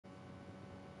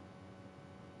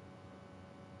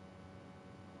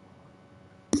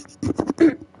Hi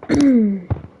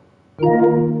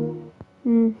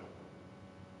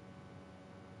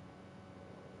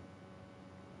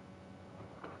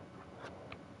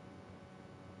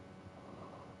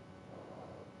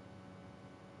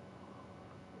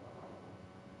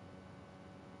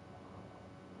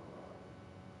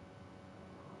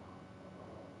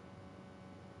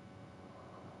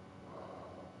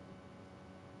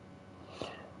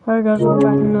guys, welcome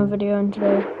back to another video, and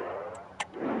today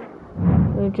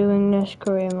we're doing this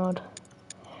career mode.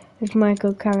 It's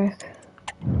Michael Carrick,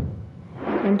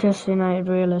 Manchester United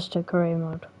realistic career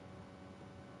mode.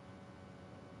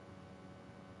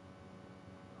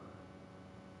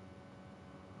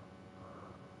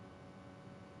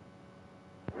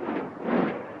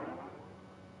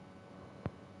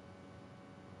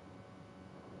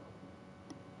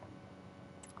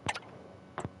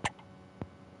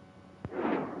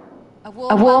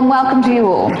 A warm welcome to you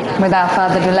all. Without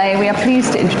further delay, we are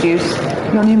pleased to introduce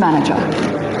your new manager.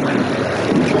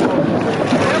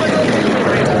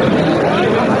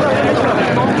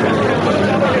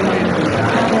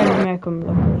 Yeah, make him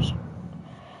look as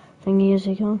thingy as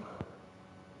he can.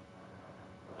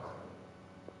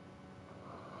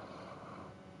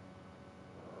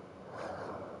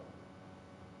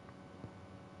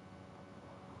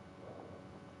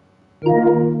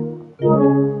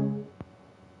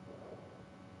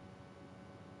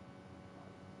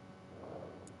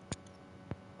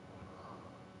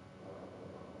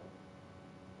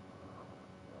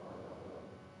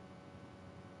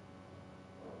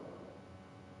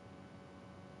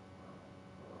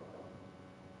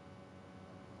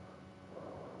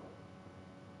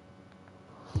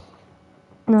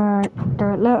 Alright, do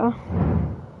it later.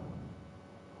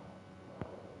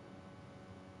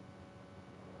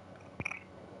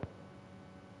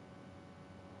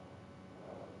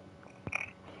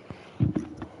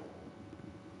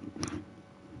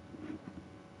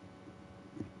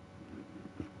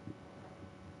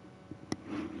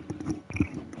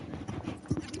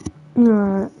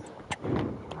 Alright.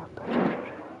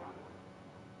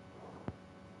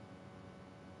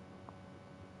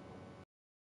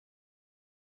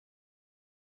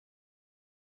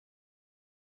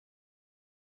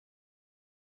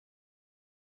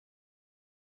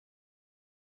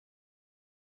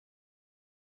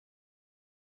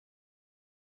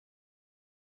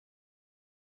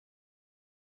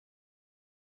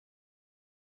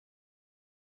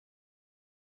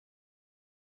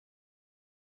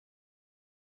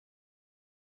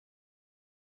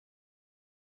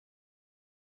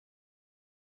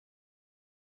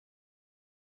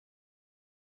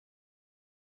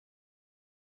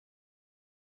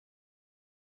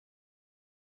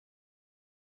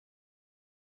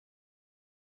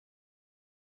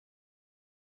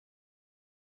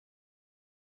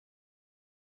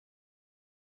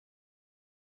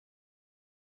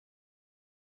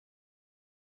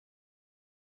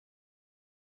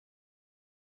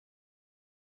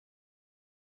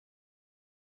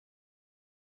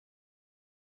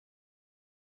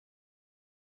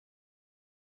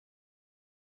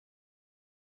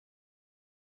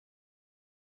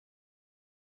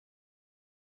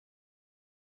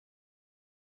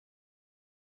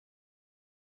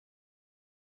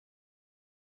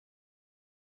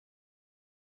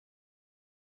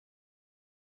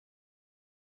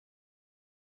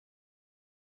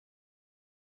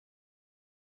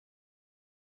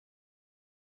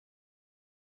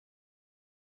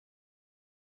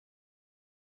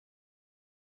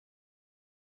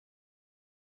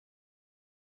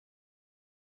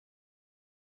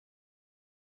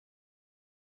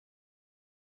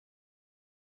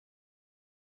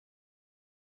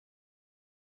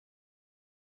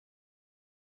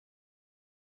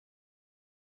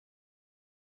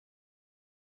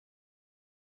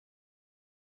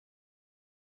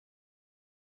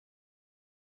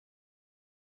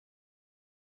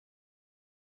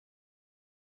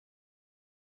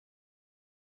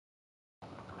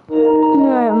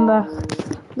 Alright, I'm back.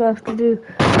 We have to do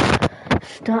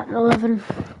starting 11.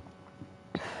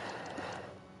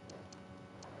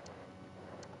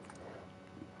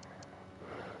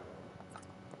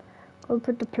 I'll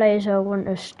put the players I want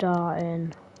to start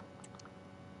in.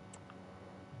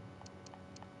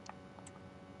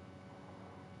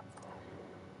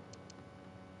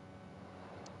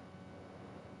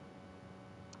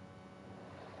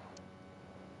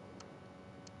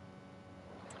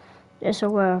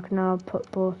 This'll work. Now I'll put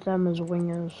both them as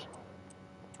wingers.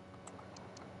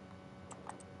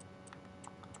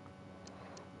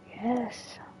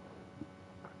 Yes.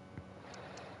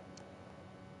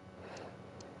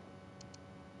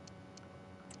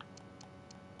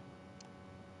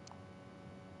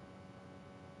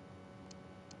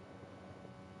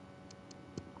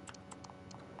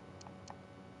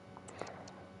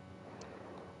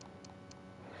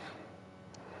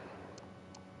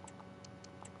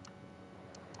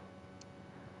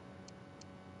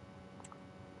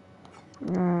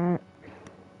 Alright.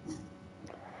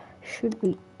 Should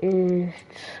be it.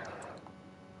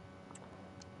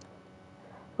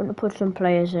 I'm gonna put some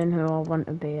players in who I want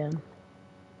to be in.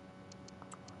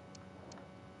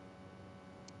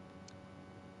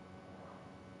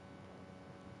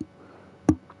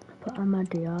 Put Amad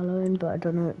Diallo in, but I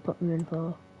don't know what to put him in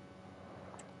for.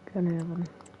 Gonna have him.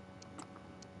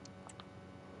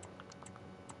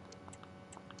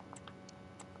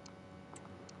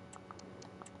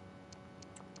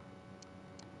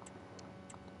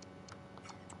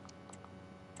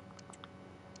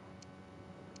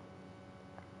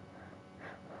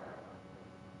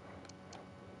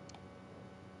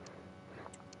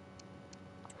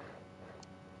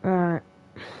 Alright.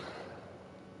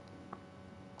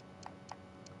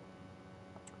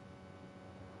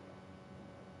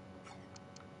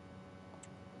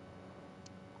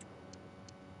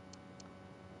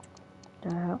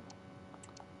 That.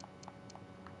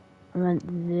 I want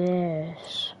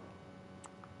this.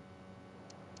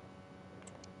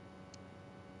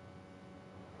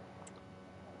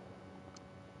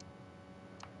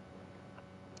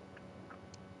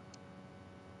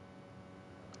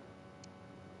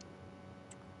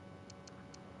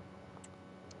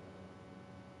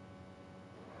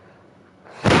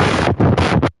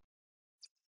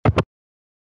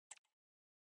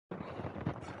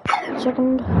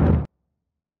 Second.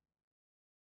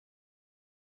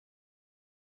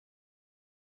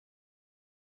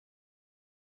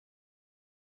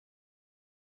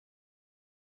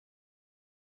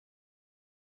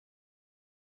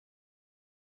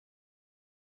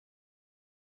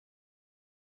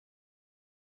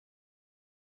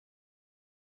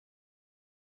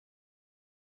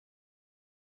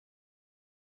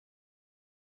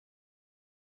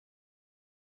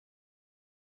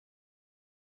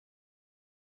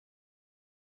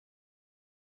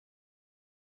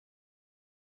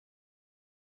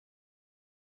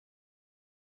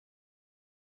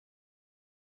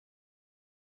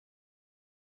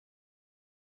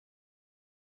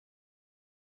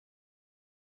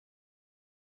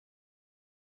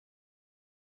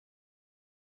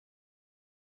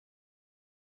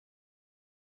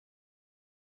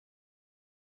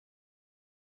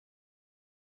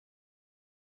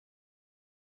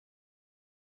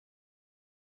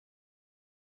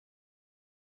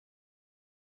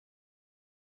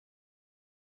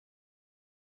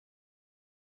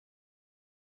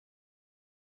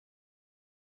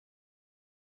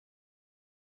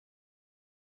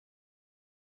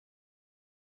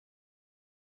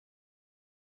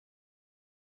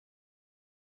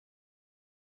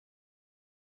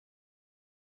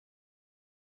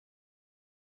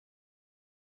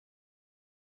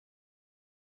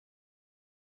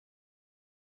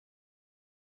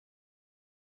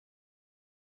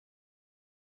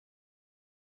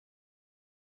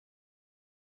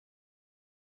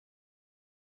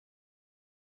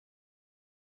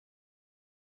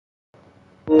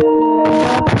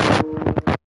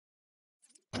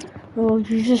 We'll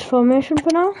use this formation for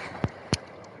now.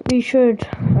 We should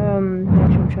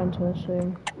make some transfers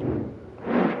soon.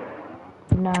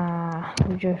 Nah,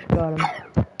 we just got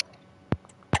him.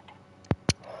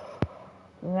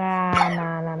 Nah.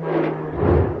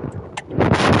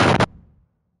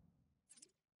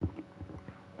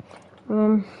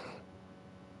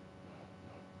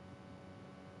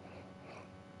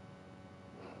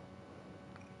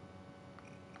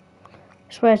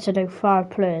 I swear to do 5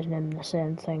 players name the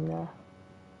same thing there.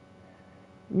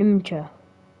 Nimcha.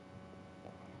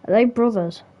 Are they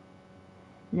brothers?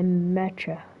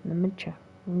 Nimcha.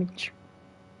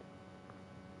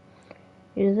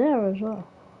 He's there as well.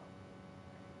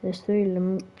 There's 3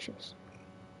 Limchas.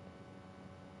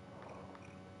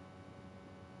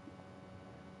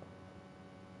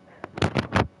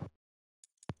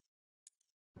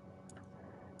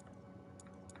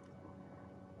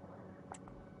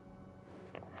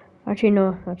 Actually,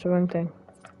 no, that's the wrong thing.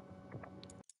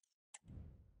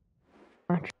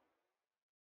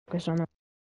 Focus on it.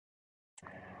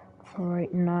 For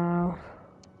right now,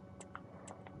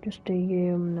 just do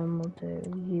you, and then we'll do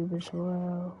you as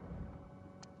well.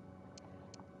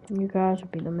 You guys will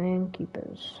be the main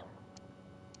keepers.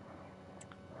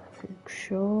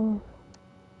 Sure.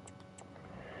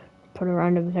 Put a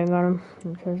random thing on him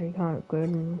because he can't upgrade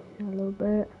in a little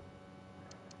bit.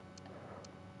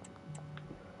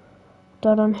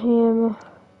 That on him.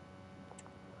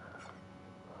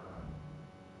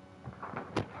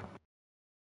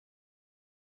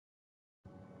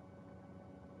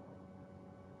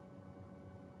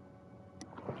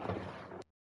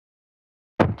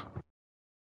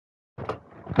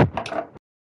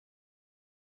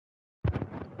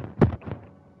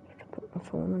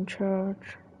 loan and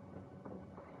charge.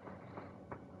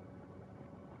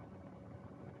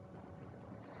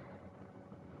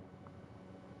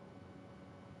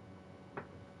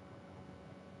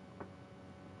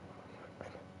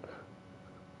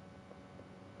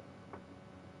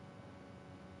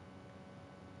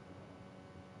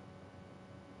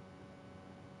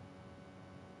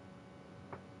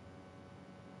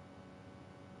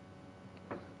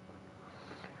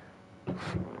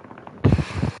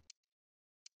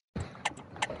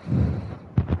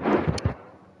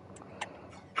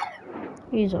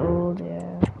 He's old,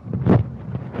 yeah.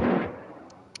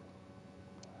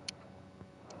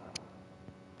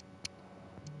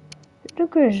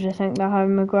 It's crazy to think that Harry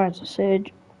Maguire's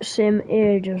the same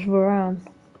age as Varane.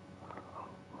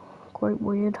 Quite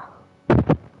weird.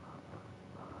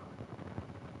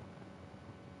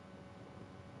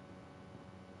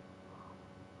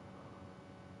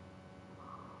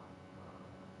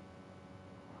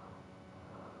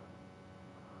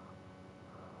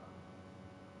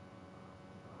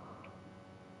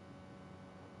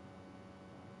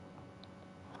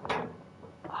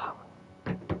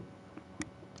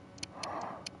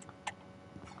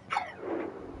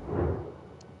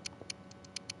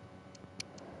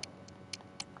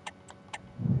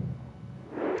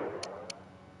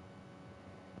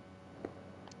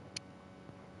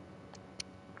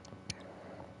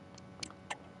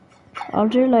 I'll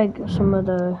do like some of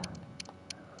the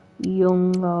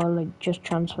young or like just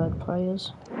transferred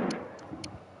players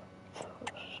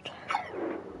first.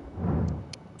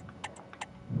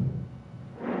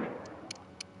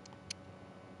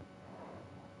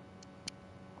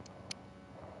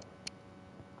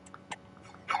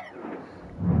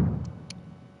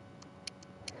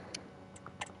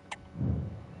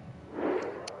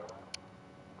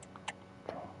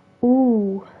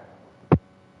 Ooh,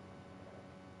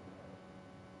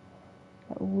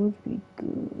 that would be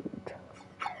good.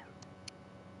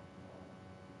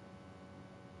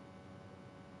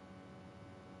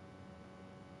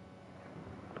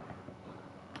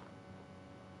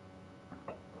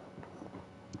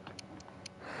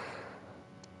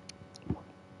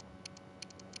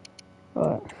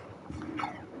 Right.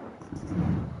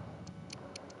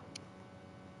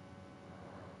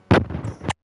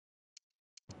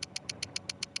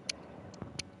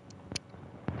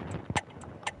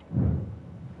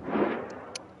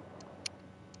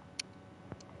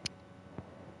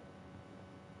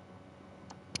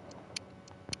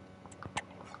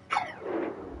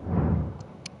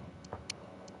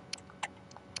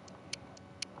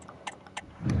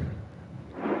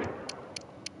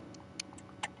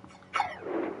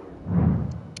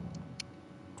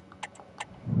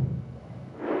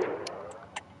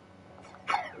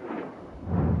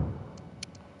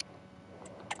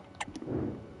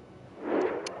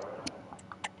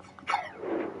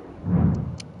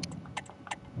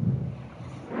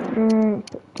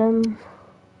 Put them.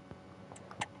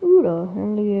 Ooh,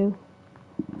 only you.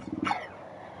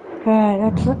 Right,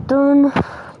 that's that done.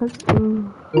 Let's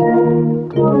do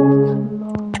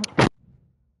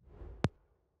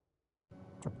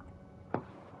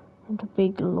and a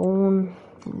big lawn.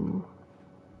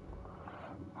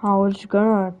 I was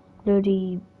gonna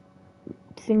bloody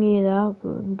thingy it out,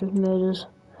 but just made us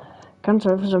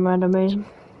cancel for some random reason.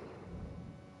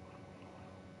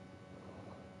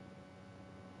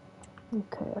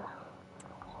 Okay.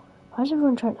 Why is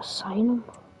everyone trying to sign them?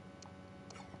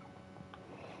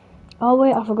 Oh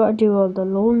wait, I forgot to do all the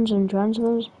loans and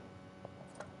transfers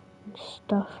and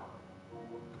stuff.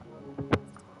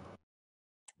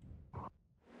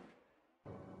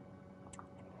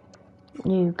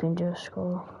 You can just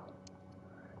go.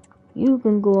 You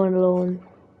can go on loan.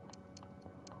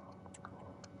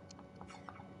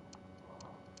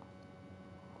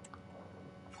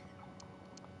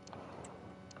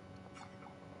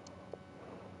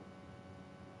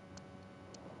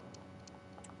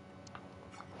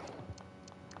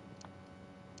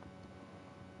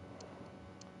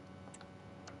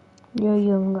 You're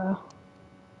younger.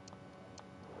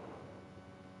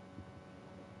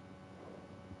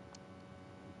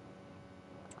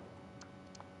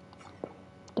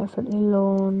 Definitely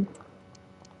loan.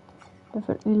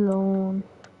 Definitely loan.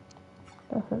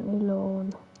 Definitely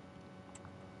loan.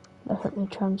 Definitely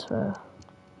transfer.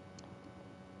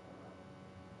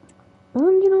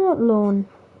 And you know what? Loan.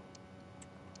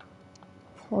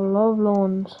 I love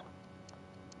loans.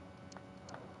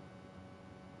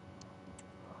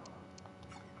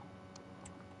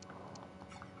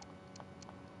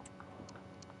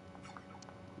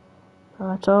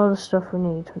 That's all the stuff we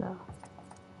need for now.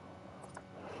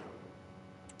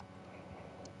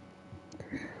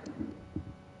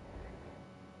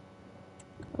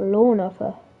 loan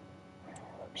offer.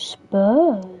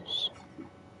 Spurs.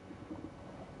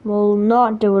 We'll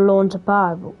not do a loan to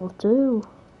buy, but we'll do.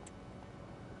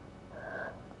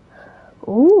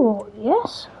 Oh,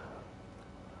 yes.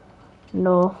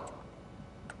 No.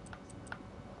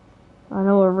 I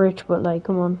know we're rich, but like,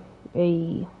 come on.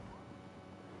 Hey.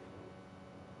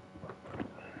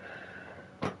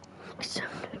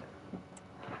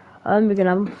 We're gonna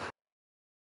have.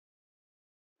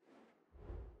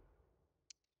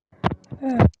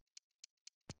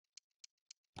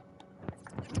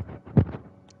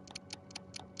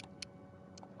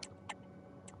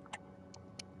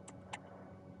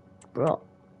 Bro.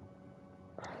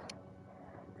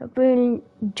 I've been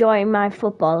enjoying my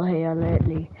football here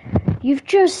lately. You've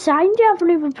just signed, you haven't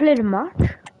even played a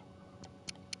match.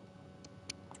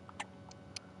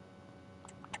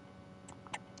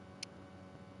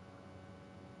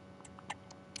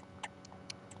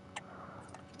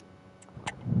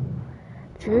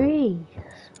 Jeez.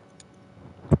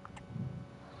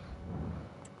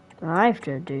 I have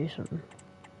to do something.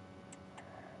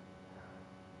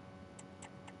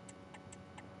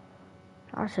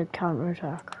 I said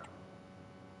counter-attack.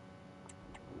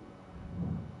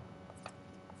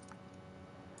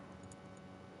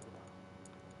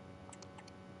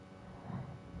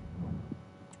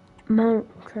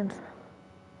 Mountains.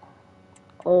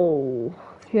 Oh,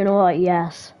 you know what?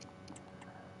 Yes.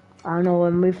 I know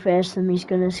when we face him, he's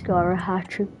gonna score a hat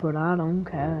trick, but I don't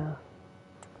care.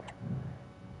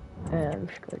 Yeah, I'm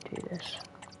just gonna do this.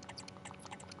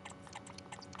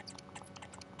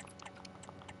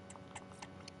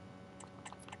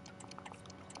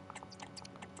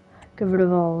 Get rid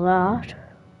of all that.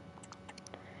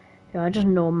 Yeah, I just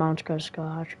know Mount's gonna score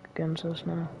a hat trick against us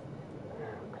now.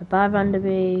 Goodbye, Van der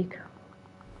Beek.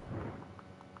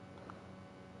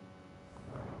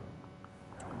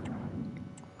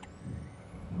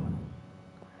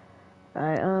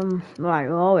 Right,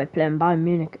 we're playing Bayern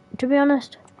Munich. To be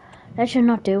honest, let's just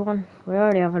not do one. We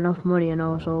already have enough money, you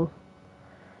know, so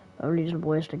probably just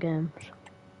waste the games.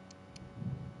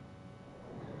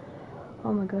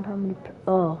 Oh my god, how many?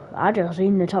 Oh, I just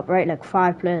seen the top right, like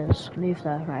 5 players. Leave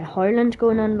that. Right, Hoyland's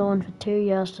going on loan for 2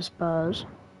 years to Spurs.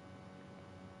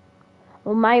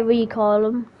 We might recall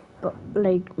him, but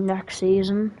like next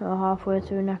season or halfway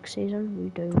through next season, we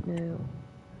don't know.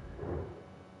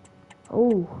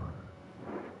 Oh.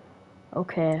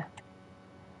 Okay.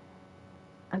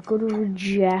 I'm gonna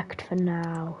reject for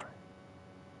now.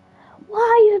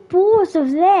 Why are both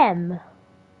of them?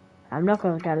 I'm not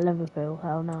gonna get Liverpool,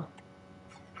 hell no.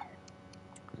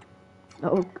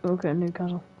 Oh, okay,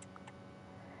 Newcastle.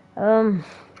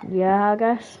 Yeah, I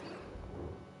guess.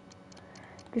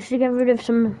 Just to get rid of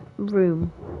some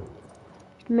room.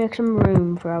 To make some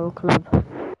room for our club.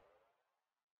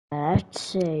 Let's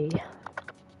see.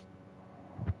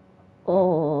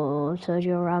 Oh,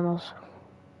 Sergio Ramos.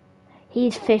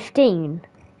 He's 15.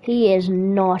 He is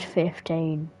not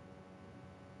 15.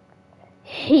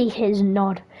 He is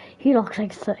not. He looks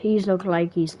like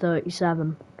he's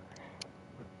 37.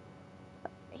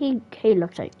 He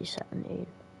looks like he's 17.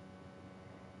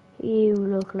 You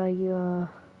look like you're.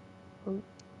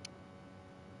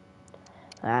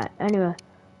 Alright, anyway.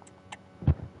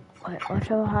 Wait,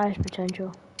 what's our highest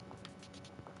potential?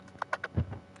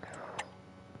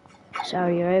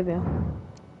 Saudi Arabia.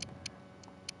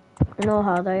 I know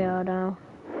how they are now.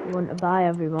 You want to buy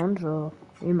everyone, so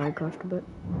you might cost a bit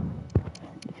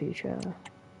in the future.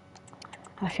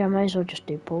 Actually, I might as well just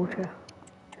do poacher.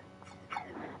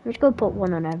 Let's go put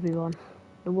one on everyone.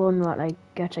 The one that like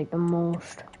gets like the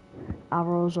most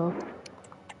arrows up.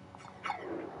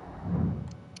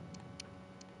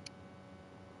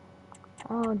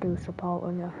 I'll do support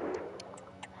one, yeah.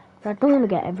 I don't want to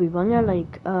get everyone, yeah,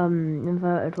 like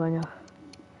inverted one, yeah.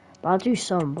 But I'll do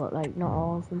some, but like not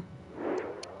all of them.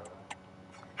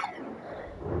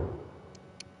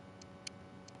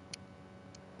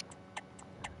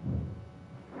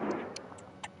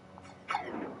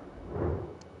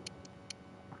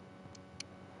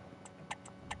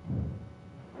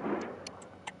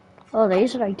 Oh,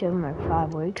 these are like doing like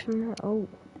 5 weeks and oh.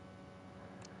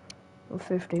 Or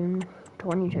 15,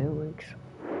 22 weeks.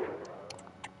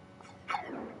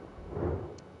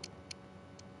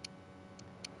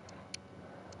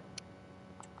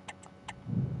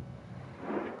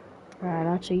 Right,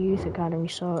 that's a youth academy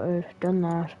sorted. Done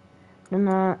that. Done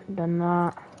that. Done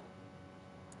that.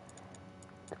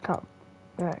 Top.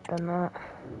 Right, done that.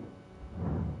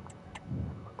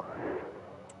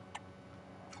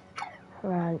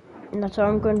 Right, and that's what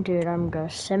I'm going to do. I'm going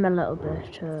to sim a little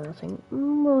bit. I think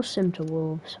we'll sim to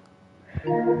Wolves.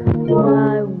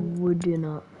 Why would you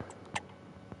not?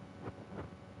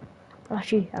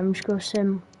 Actually, I'm just going to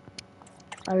sim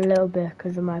a little bit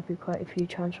because there might be quite a few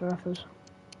transfer offers.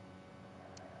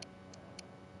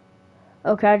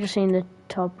 Okay, I just seen the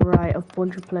top right, a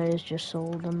bunch of players just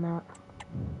sold on that.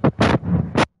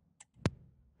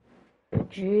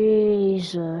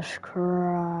 Jesus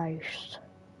Christ.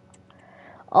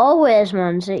 Always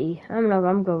Man City. I'm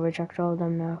going to reject all of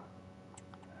them now.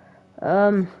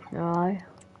 Aye.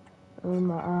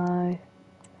 Aye.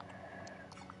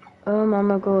 I'm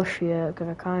gonna negotiate,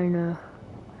 because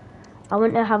I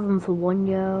want to have them for 1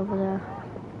 year over there.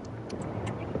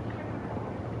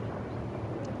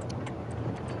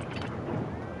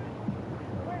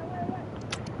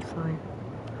 Fine.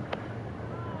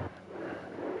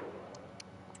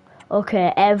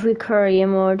 Okay, every courier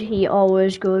mode, he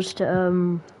always goes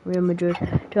to, Real Madrid.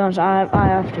 To be honest, I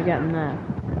have to get him there.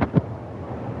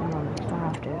 I'm honest, I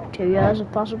have to. 2 years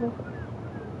if possible.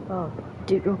 Oh,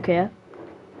 okay.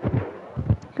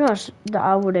 To be honest,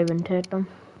 I would even take them.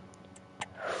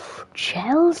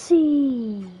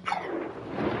 Chelsea!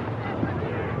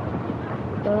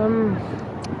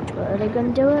 Are they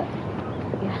gonna do it?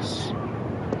 Yes.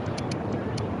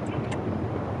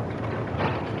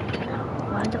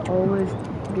 Why do they always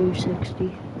do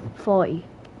 60? 40.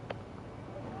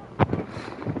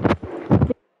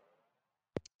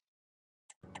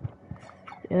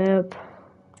 Yep.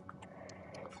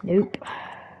 Nope.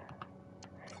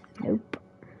 Nope.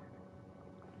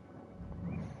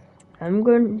 I'm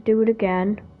going to do it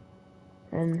again.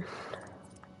 And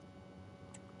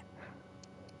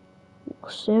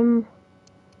sim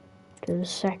to the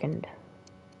second.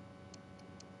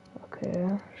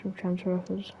 Okay, some transfer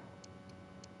offers.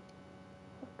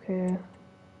 Okay.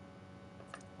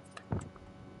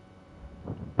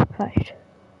 Right.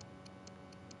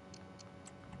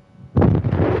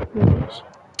 Yes.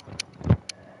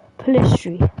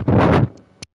 Polistry.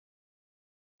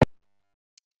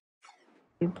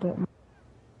 But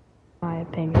my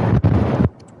opinion.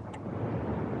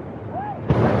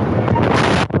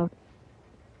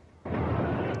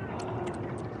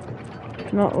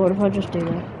 Not what if I just do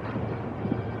that?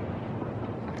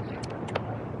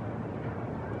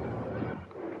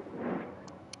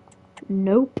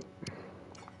 Nope.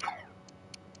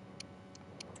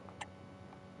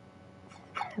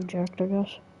 Reject, I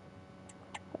guess.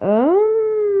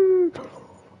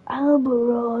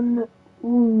 Alberon.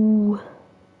 Ooh.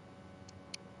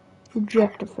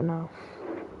 Reject it for now.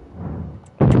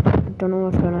 I don't know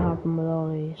what's gonna happen with all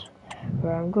these. But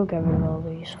I'm gonna get rid of all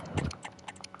these.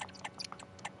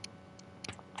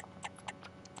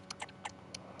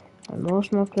 And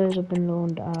most of my players have been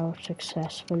loaned out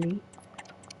successfully.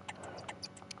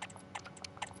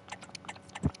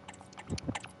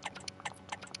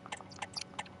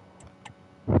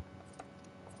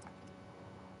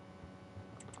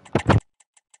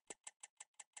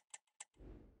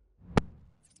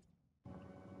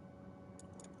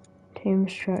 Team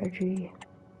strategy.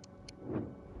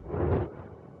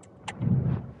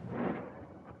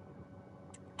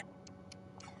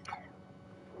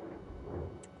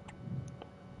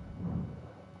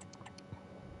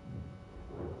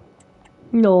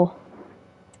 No.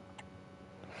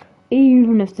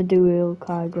 Even if the dual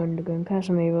Kai Gundogan,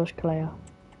 Casemiro's clear.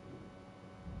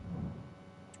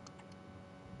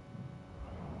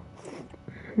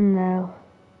 No.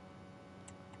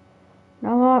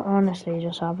 No, I honestly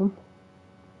just have them.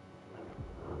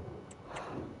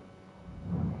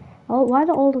 Oh, why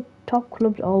do all the top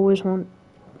clubs always want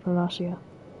Palacio?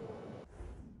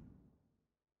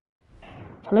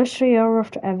 Palacio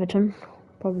after Everton.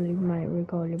 Probably might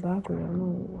recall you back, we don't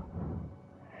know.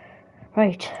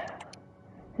 Right.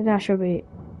 I think that should be...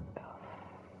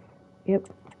 Yep.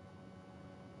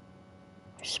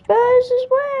 Spurs as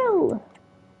well!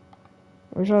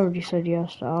 I was already said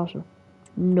yes to Arsenal.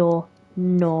 No,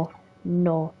 no,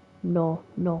 no, no,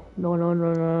 no, no, no,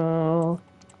 no, no.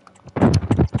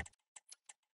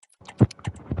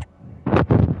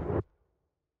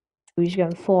 He's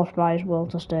getting forced by his will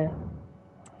to stay.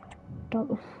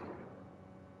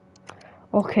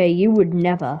 Okay, you would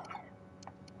never.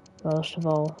 First of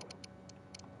all.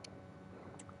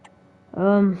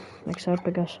 Except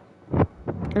I guess.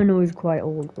 I know he's quite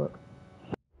old, but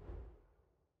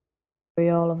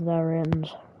all of their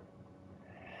ends.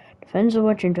 Defensive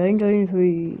watching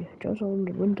 2023. Just on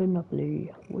the winter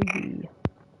Napoli. Wee.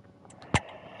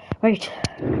 Right.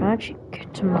 Magic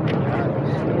to money.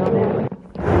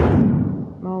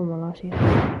 Oh, Malasia.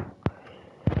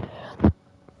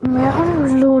 I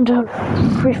was loaned out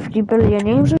 50 billion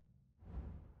names.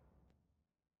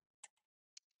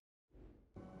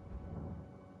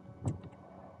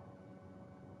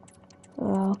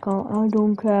 I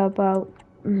don't care about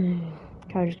Can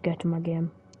I just get to my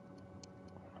game?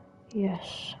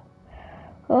 Yes.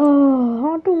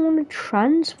 Oh, I don't want to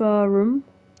transfer them.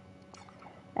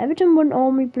 Everton want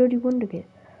all me bloody wonder kit.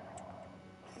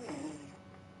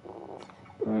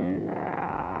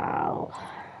 No.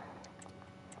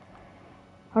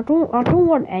 I don't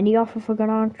want any offer for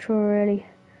Garnacho really.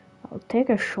 I'll take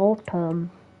a short term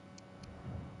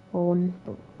one.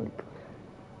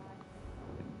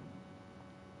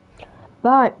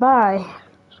 Bye.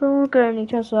 So we're going to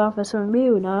transfer offers from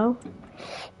you now.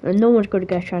 And no one's going to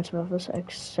get transfer offers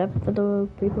except for the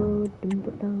people who didn't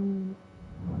put down.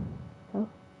 Oh.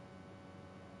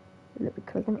 Let me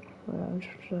click on it. Well, I'm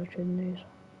just searching these.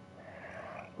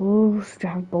 Oh,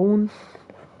 strong bone.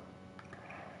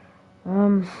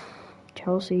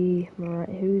 Chelsea,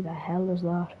 who the hell is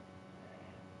that?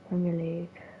 Premier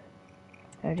League.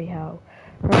 Eddie Howe.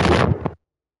 Right.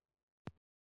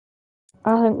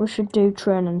 I think we should do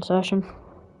training session.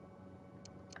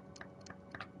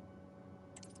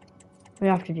 We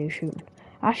have to do shooting.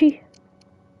 Actually,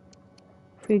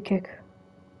 free kick.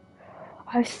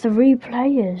 I have 3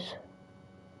 players.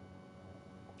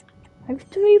 I have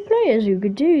 3 players who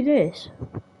could do this.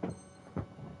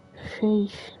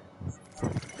 Sheesh.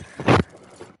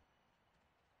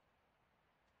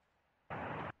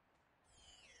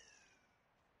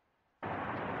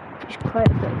 It's quite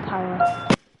a bit of power.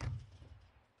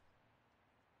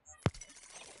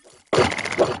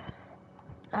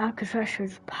 Alcatraz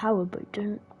has power, but he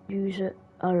doesn't use it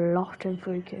a lot in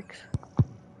free kicks.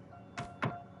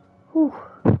 Whew.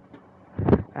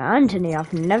 Anthony,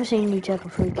 I've never seen you take a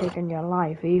free kick in your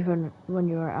life, even when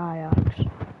you were at Ajax.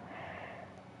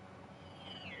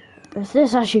 If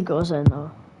this actually goes in,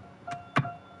 though.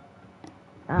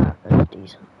 That's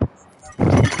decent.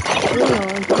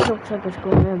 It looks like it's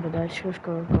going in, but that's just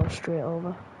gonna go straight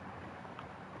over.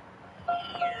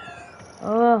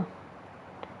 Oh,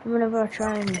 whenever I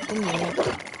try and think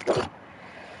it.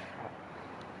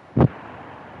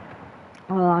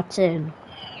 Oh, that's in.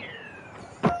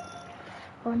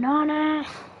 Oh, Nana!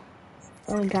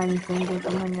 Only time he's going to go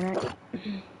for Man United.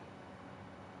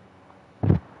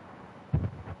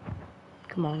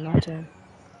 Come on, that's in.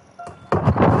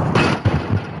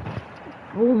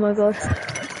 Oh my god.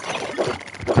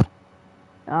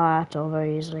 Ah, that's over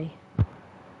easily.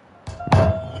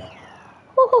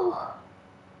 Oh.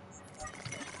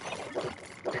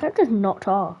 That does not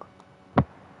talk.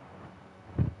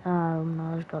 Oh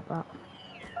no, he's got that.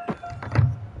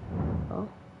 Oh.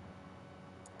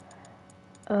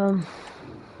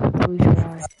 We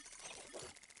try.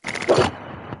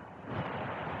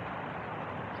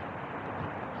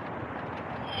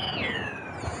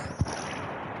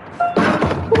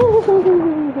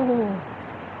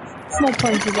 Small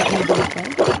points you got me both.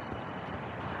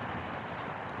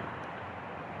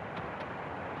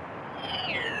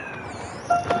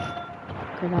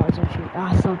 Okay, that was actually. I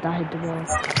thought that hit the wall.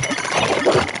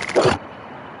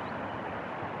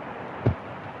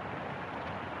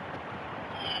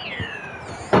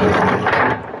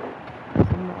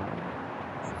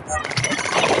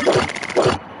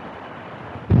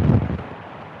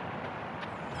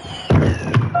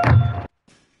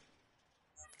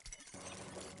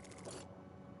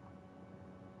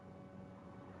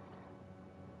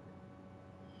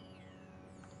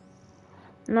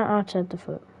 Not outside the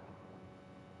foot.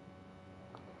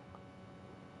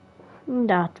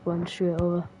 That went straight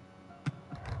over.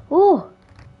 Oh!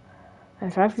 I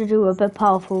have to do a bit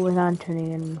powerful with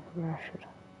Anthony and Rashford.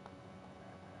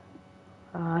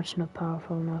 Ah, that's not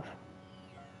powerful enough.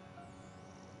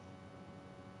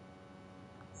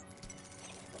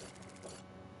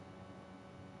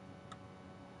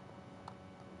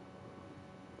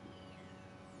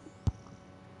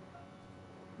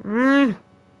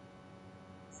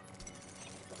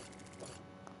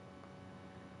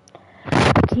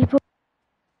 Keep up.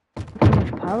 Too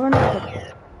much power on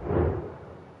it.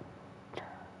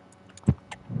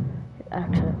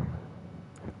 Exit.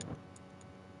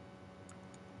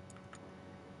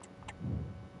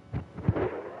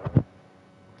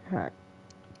 Alright.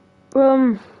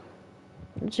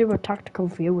 Let's see what tactical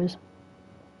view is.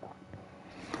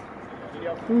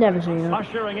 Never seen it.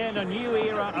 Ushering in a new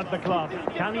era at the club.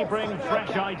 Can he bring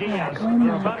fresh ideas?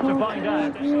 We're about to find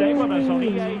out. Stay with us on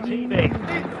EA TV.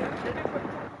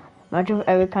 Imagine if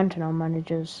Eric Cantona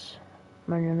manages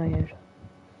Man United.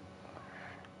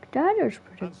 That is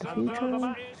predict the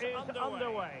future.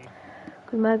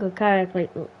 Because Michael Carrick,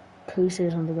 like 2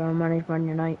 seasons ago, managed Man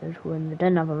United when they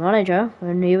didn't have a manager,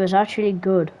 and he was actually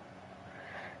good.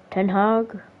 Ten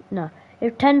Hag? No.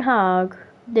 If Ten Hag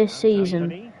this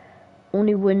season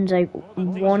only wins like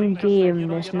one game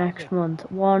this next month,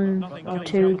 1 or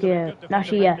 2 games.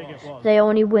 Actually, yeah, they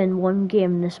only win one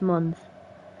game this month.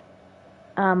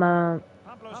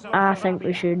 I think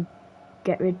we should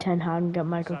get rid of Ten Hag and get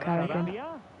Michael Carrick in.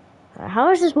 How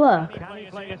does this work?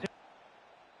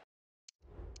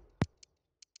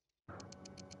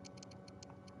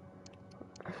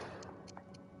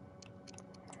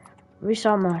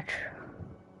 Restart match.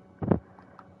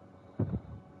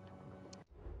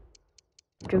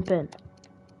 Jump in.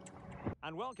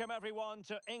 And welcome everyone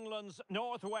to England's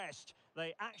Northwest. The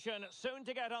action soon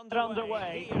to get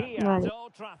underway here at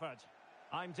Old Trafford.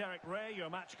 I'm Derek Ray, your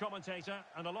match commentator,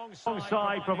 and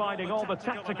alongside providing all the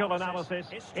tactical analysis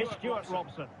is Stuart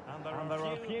Robson. And there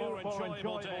are a few more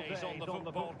enjoyable days on the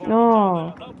football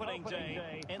calendar than opening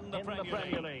day in the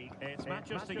Premier League. It's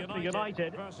Manchester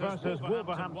United versus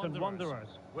Wolverhampton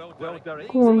Wanderers. Well,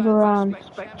 Derek, Wolverhampton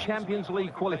expect Champions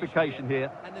League qualification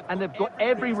here, and they've got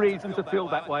every reason to feel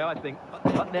that way, I think.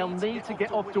 But they'll need to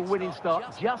get off to a winning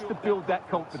start just to build that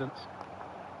confidence.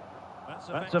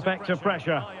 That's effective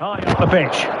pressure high up the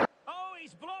pitch. Oh,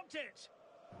 he's blocked it.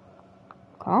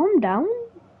 Calm down,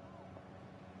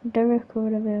 Derek, or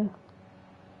whatever.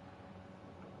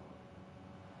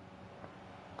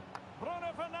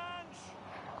 Bruno Fernandes.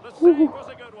 The save was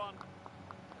a good one.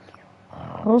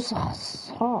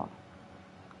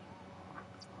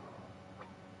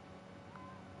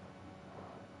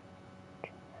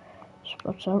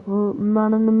 Spots out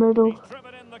man in the middle. He's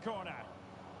driven in the corner.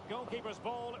 Goalkeeper's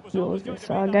ball. It was Yo, always going this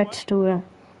to be that gets to it.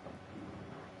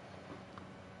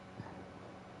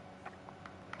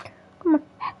 Come on.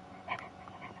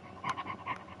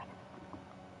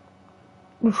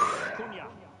 Oof. Cunha.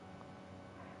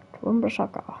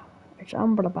 Wan-Bissaka. It's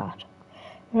Amrabat.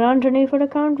 Is Anthony for the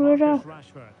counter? Marcus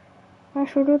Rashford.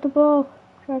 Rashford with the ball.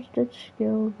 Trusted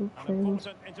skill. An important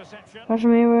interception.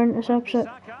 Casemiro intercepts it.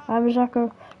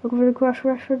 Wan-Bissaka looking for the crash.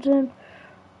 Rashford's in.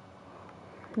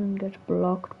 And gets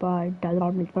blocked by I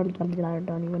don't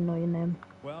even know your name.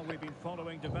 Well, we've been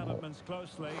following developments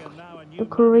closely, and now a new The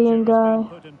Korean manager has guy. been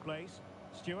put in place.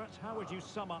 Stuart, how would you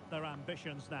sum up their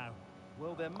ambitions now?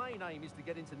 Well, their main aim is to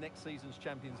get into next season's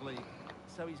Champions League.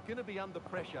 So he's going to be under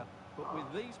pressure. But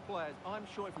with these players, I'm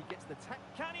sure if he gets the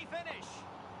Can he finish?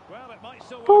 Well, it might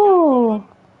still work Oh. out for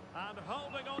them. And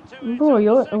holding on to it.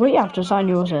 Bro, we have to sign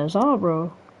your SSR,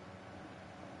 bro.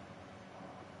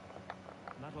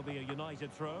 That'll be a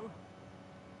United throw.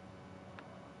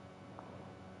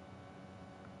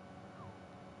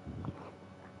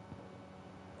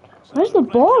 Where's the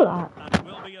ball at? And it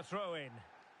will be a throw in.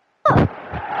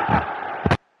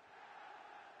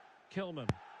 Kilman.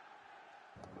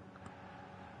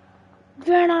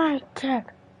 United.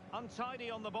 Untidy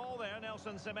on the ball there,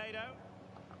 Nelson Semedo.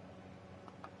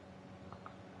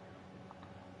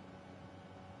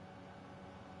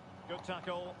 Good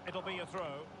tackle, it'll be a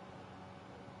throw.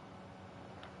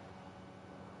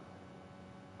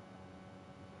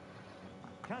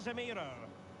 Casemiro.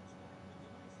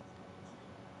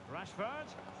 Rashford.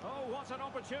 Oh, what an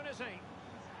opportunity.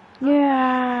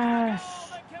 Yes. Goal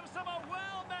that gives them a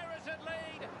well-merited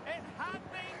lead. It had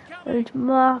been coming. It's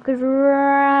Marcus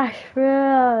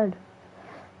Rashford.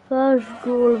 First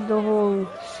goal of the whole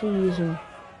season.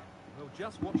 Well,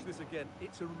 just watch this again.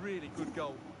 It's a really good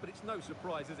goal. But it's no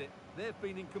surprise, is it? They've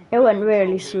been in complete It went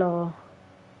really control here.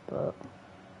 slow, but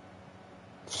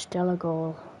still a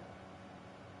goal.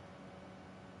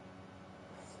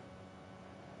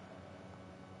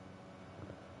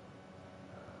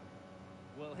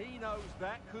 Well, he knows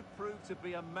that could prove to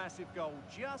be a massive goal.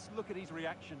 Just look at his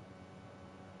reaction.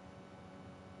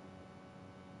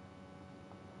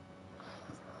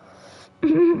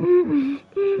 Back in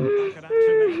action now.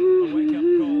 A wake-up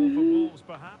call for Wolves,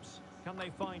 perhaps. Can they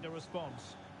find a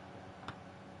response?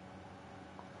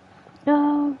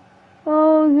 Oh,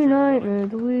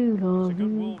 United, we It's a love good you.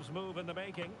 Wolves move in the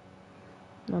making.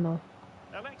 No.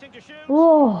 Electing to shoot.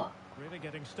 Whoa! Really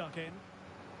getting stuck in.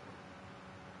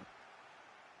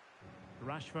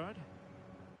 Rashford.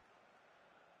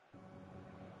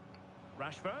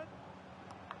 Rashford.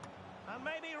 And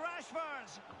maybe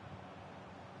Rashford.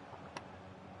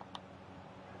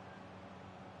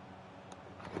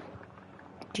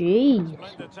 Jeez.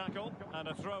 Splendid tackle and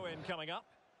a throw in coming up.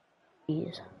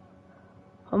 Jeez.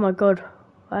 Oh my god.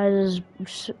 Why is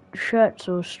his shirt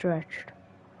so stretched?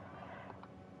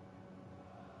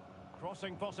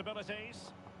 Crossing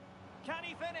possibilities. Can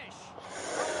he finish?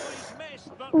 Oh, he's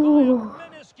missed, but Ooh. by a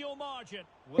minuscule margin.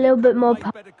 A little bit more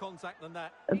Make better contact than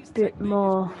that. a His bit technique is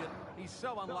more. brilliant. He's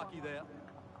so unlucky there.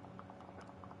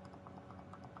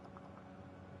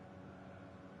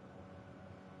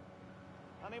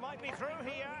 And he might be through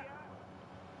here.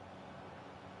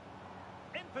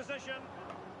 great position.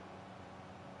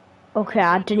 Okay,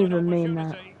 I didn't even mean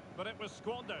that. But it was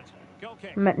squandered. Goal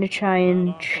kick. I meant to try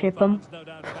and chip him. No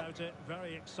doubt about it.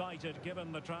 Very excited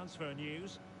given the transfer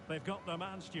news. They've got their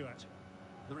man, Stuart.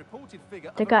 The reported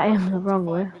figure They got him the wrong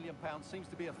way. £45 million seems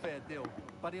to be a fair deal,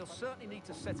 but he'll certainly need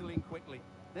to settle in quickly.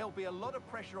 There'll be a lot of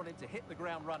pressure on him to hit the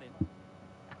ground running.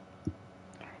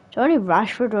 It's only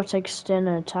Rashford what's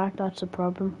extending an attack, that's the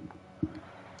problem.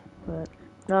 But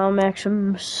now I'll make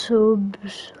some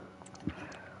subs.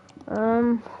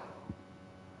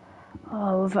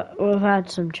 Oh, we've had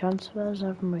some transfers,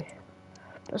 haven't we?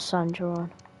 Put Sancho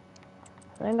on.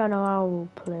 I think I know how we'll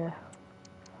play.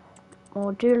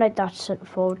 We'll do like that centre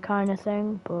forward kind of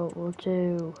thing, but we'll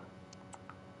do.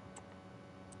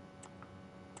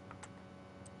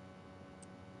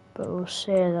 But we'll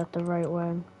say that the right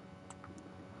wing.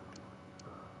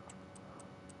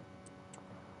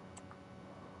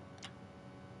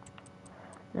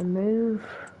 The move.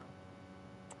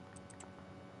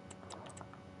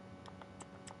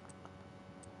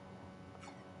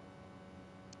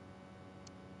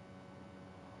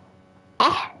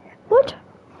 What?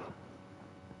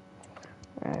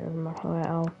 Right,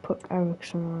 I'll put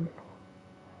Ericsson on.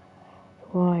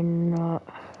 Why not?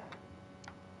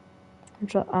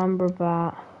 There's an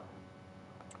Amberbat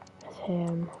with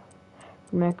him.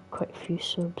 Make quite a few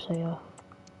subs here.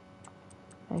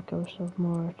 Make ourselves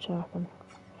more attacking.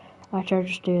 Actually, I'll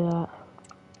just do that.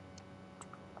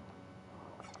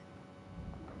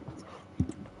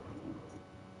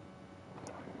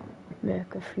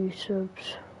 Make a few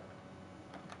subs.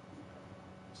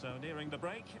 So nearing the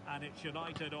break, and it's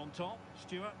United on top.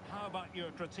 Stuart, how about your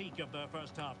critique of their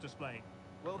first half display?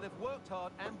 Well, they've worked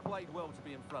hard and played well to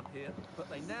be in front here, but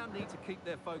they now need to keep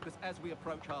their focus as we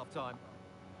approach half-time.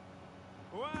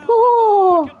 Well,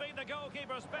 Oh! can be the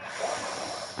goalkeeper's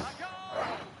best. A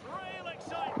goal! Real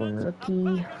excitement. Lucky. A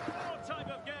back-and-forth type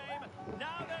of game.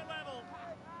 Now they're level.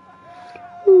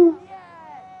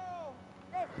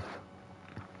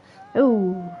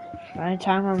 Ooh. By the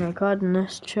time I'm recording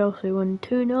this, Chelsea won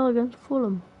 2-0 against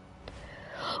Fulham.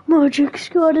 Magic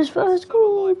scored his first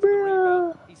goal,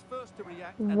 bro.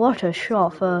 What a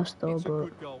shot first, though,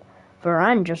 but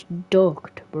Varane just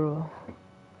ducked, bro.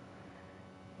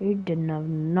 He didn't have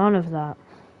none of that.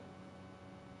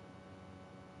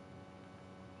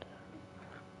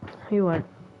 He went,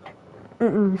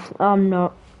 I'm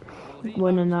not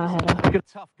winning that header.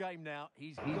 Tough game now.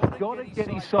 He's got to get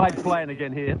his side playing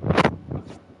again here.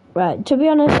 Right, to be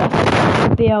honest, I think that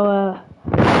would be our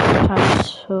time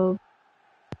sub.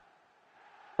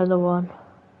 Another one.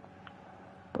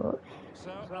 But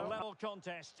So a level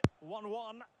contest,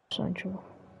 1-1. Sancho.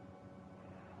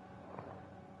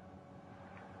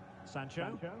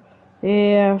 Sancho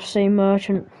Yeah, see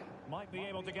Merchant. might be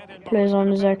able to get in. Plays on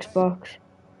his Xbox.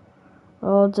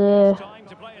 All day. Time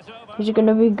to play it over. He's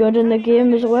gonna be good in the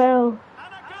game as well.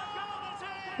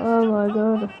 And a goal! Oh my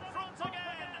god. In front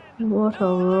again. What a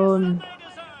run. They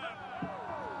deserve.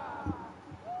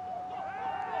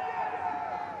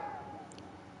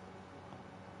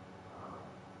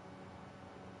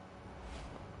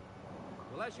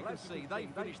 Well, as you can see, they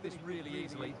finished this really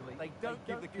easily. They don't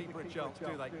give the keeper a chance, do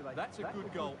they? That's a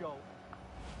good goal.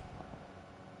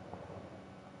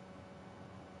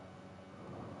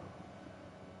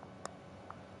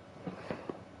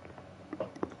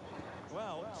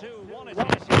 Well, 2-1 it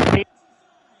is.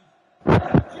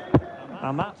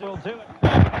 And that will do it.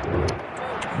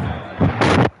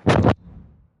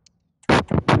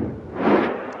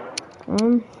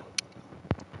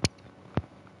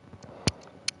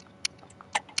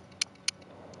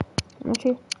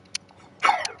 Okay.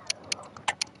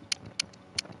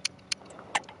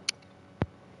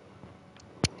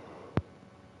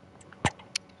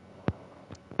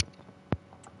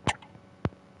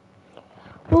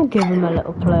 We'll give him a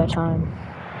little play time.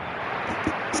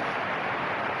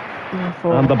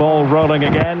 And the ball rolling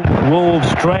again.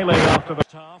 Wolves trailing after the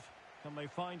half. Can they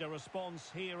find a response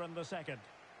here in the second?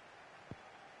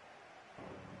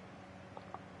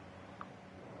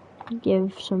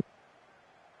 Give some.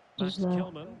 That's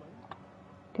Kilman.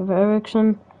 Give it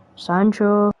Ericsson,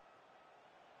 Sancho.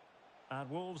 And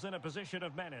Wolves in a position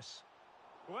of menace.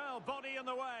 Well, body in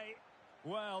the way.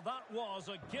 Well, that was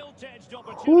a gilt-edged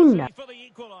opportunity for the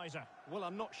equaliser. Well,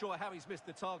 I'm not sure how he's missed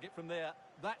the target from there.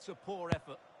 That's a poor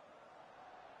effort.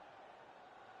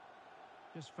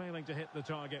 Just failing to hit the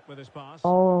target with his pass.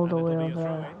 All And the it'll way be a over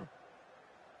there. throw-in.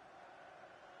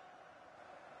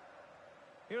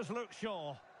 Here's Luke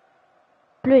Shaw.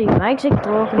 Bloody makes it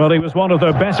broken. Well, he was one of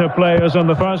their better players in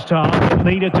the first half.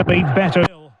 Needed to be better.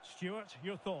 Stuart,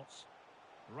 your thoughts?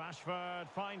 Rashford,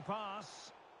 fine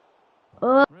pass.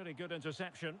 Oh, Really good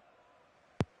interception.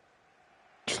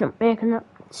 just not making that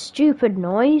stupid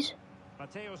noise.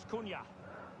 Mateus Cunha.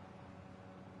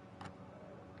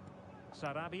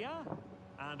 Sarabia.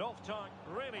 And off target.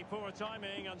 Really poor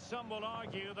timing, and some will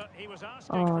argue that he was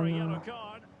asking for a yellow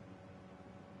card.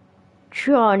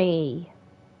 Johnny.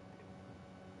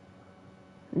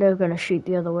 They're going to shoot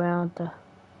the other way, aren't they?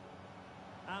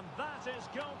 And that is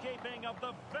goalkeeping of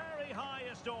the very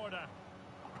highest order.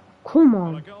 Come Well,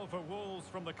 a on. goal for Wolves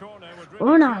from the corner would Oh,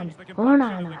 really no. change the Oh, complexion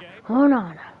of no. the game. Oh,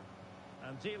 no.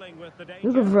 And dealing with the You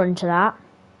danger. could run to that.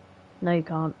 No, you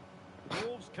can't.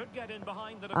 Wolves could get in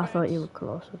behind the I defence. thought you were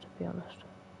closer, to be honest.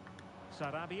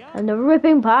 Sarabia. And they're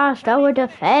ripping past our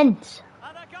defence.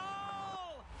 And a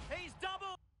goal! He's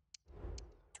double.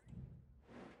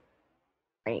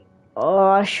 Oh,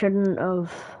 I shouldn't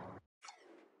have.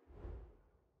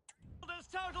 His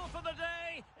total for the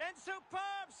day in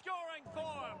superb scoring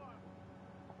form.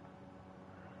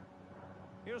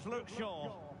 Here's Luke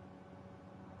Shaw.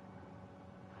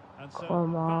 And so,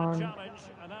 Come bad on. challenge,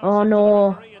 and now Oh it's up to the no,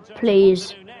 referee in terms of what please.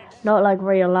 to do next. Not like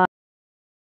real life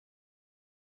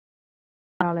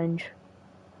challenge.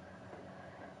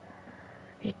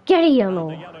 Get a And the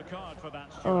yellow. yellow card for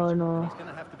that, Stuart. Oh no. He's going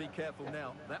to have to be careful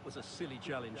now. That was a silly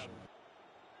challenge.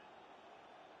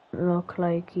 Look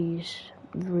like he's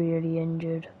really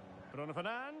injured. Bruno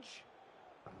Fernandes.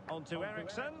 On to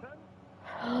Ericsson.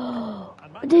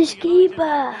 This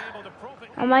keeper!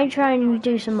 I might try and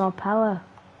do some more power.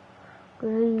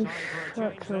 These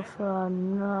shots so far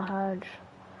not had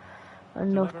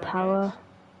enough power.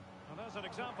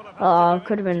 Oh,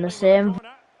 could have been the same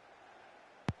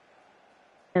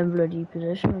bloody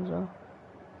position as well.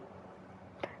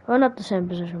 Well, not the same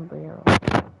position, but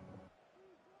yeah.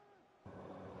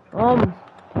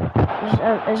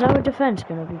 Is our defence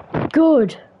going to be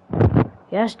good?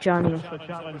 Yes, Johnny. The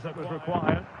challenge that was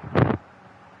required.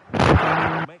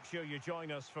 Make sure you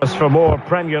join us for more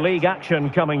Premier League action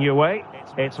coming your way.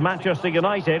 It's Manchester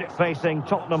United facing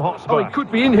Tottenham Hotspur. Oh, he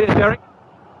could be in here, Derek.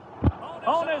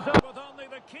 On his own with only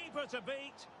the keeper to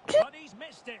beat, but he's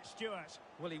missed it, Stuart.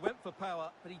 Well, he went for power,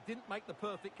 but he didn't make the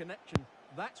perfect connection.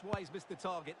 That's why he's missed the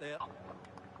target there.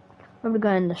 I'll be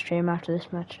going to stream after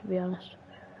this match, to be honest.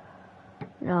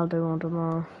 I'll do one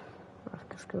tomorrow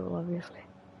after school, obviously.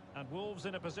 And Wolves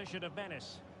in a position of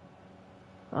menace.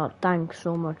 Oh, thanks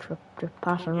so much for just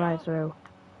passing right through.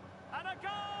 And a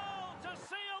goal to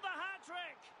seal the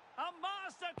hat-trick! A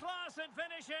masterclass in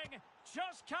finishing!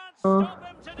 Just can't stop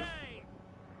him today!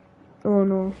 Oh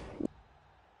no.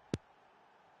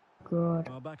 God.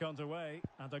 Well, back underway,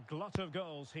 and a glut of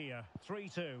goals here.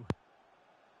 3-2.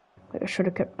 I should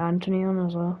have kept Anthony on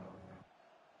as well.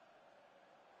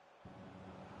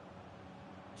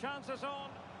 Chances on.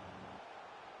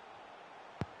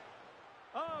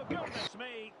 Oh, goodness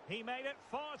me. He made it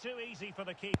far too easy for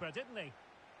the keeper, didn't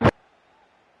he?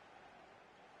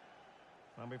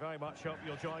 And we very much hope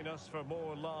you'll join us for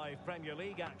more live Premier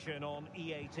League action on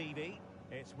EA TV.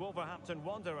 It's Wolverhampton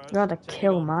Wanderers. Not a taking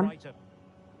kill, on man. Brighton.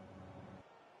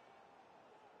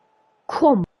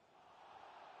 Come.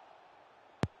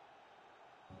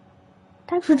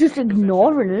 Thanks for just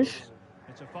ignoring us.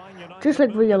 It's a fine United Just like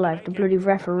move real to life, make the it. bloody And in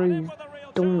referees for the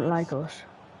real don't chance. like us.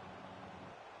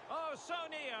 Oh, so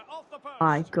near, off the post.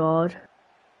 My God.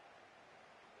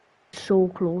 So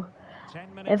close.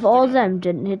 10 minutes If all to of go. them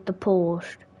didn't hit the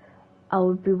post, I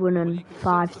would be Well, winning you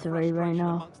can sense the 5-3 right frustration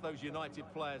now. amongst those United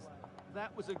players.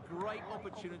 That was a great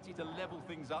opportunity to level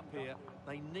things up here.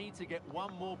 They need to get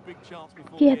one more big chance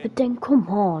before Yeah, the but end. then come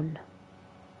on.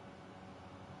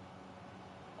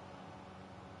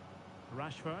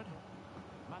 Rashford.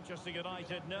 Manchester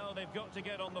United know they've got to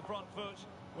get on the front foot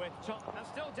with top. And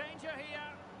still danger here.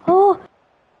 Oh,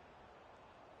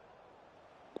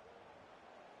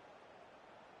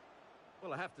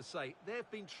 Well, I have to say, they've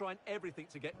been trying everything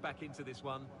to get back into this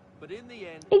one. But in the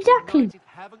end, Exactly. United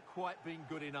haven't quite been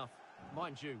good enough.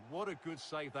 Mind you, what a good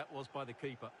save that was by the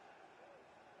keeper.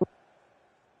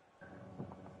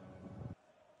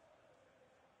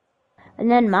 and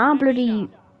then my bloody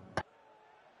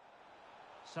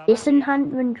Sarabia.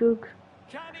 disenhancement drug.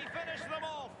 Can he finish them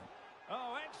off?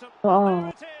 Oh, excellent. Oh. There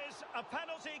it is. A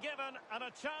penalty given and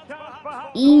a chance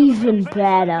perhaps for Even finish.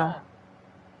 better.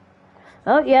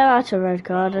 Oh yeah, that's a red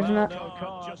card, isn't it?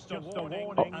 No, just a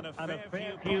warning and a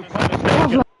fair few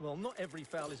punishments. Have Well, not every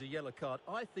foul is a yellow card.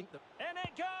 I think that... In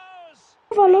it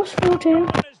goes. I lost 14? On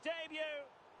his debut.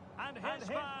 And his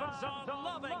fans are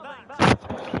loving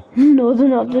that. No, they're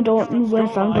not. They don't.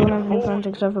 West Ham don't have any fans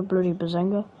except for bloody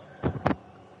Bazenga.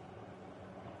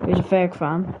 He's a fake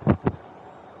fan.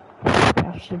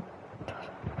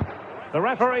 The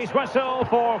referee's whistle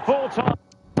for full time.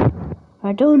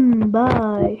 We're done.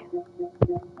 Bye.